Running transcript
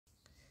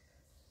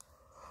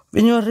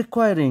When you are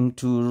requiring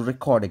to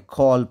record a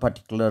call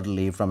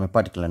particularly from a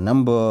particular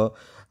number,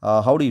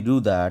 how do you do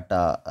that?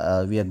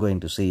 We are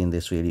going to see in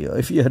this video.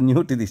 If you are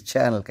new to this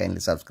channel, kindly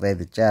subscribe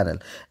the channel,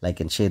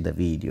 like and share the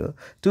video.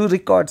 To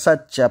record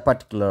such a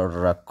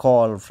particular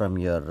call from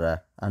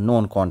your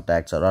unknown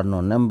contacts or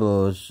unknown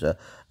numbers,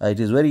 it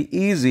is very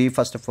easy.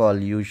 First of all,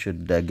 you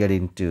should get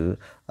into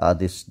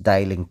this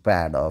dialing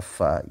pad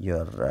of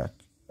your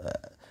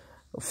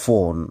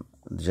phone.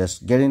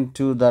 Just get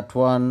into that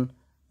one,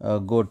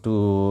 go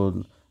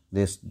to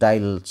this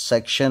dial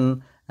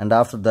section, and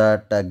after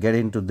that get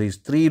into these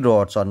three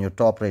dots on your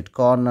top right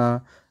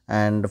corner,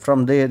 and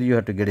from there you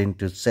have to get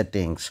into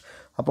settings.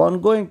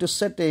 Upon going to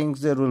settings,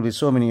 there will be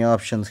so many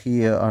options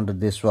here under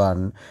this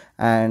one,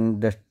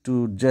 and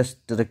to just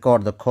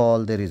record the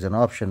call, there is an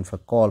option for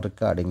call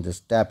recording.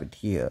 Just tap it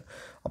here.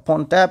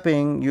 Upon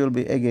tapping, you will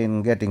be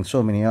again getting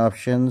so many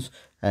options,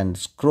 and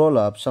scroll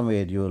up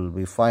somewhere you will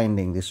be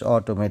finding this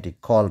automatic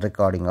call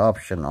recording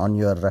option on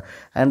your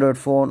Android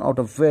phone, out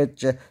of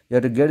which you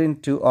have to get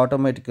into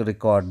automatically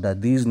record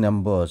these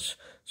numbers.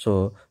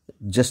 So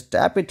just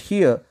tap it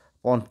here.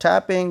 Upon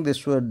tapping,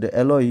 this would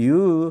allow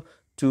you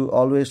to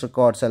always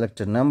record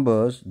selected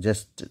numbers.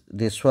 Just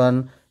this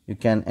one, you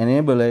can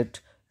enable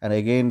it, and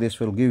again this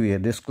will give you a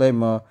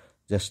disclaimer.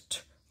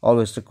 Just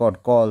always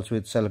record calls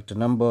with selected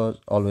numbers,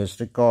 always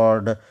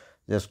record.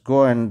 Just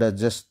go and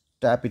just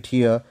tap it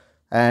here,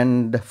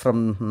 and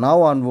from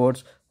now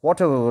onwards,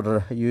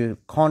 whatever you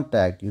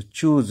contact, you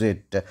choose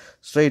it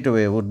straight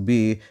away would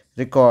be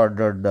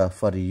recorded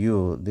for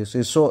you. This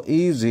is so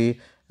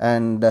easy,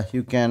 and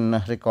you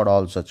can record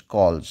all such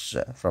calls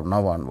from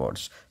now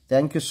onwards.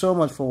 Thank you so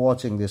much for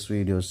watching this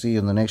video. See you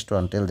in the next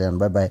one. Till then,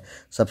 bye bye.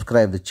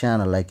 Subscribe the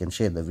channel, like and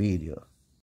share the video.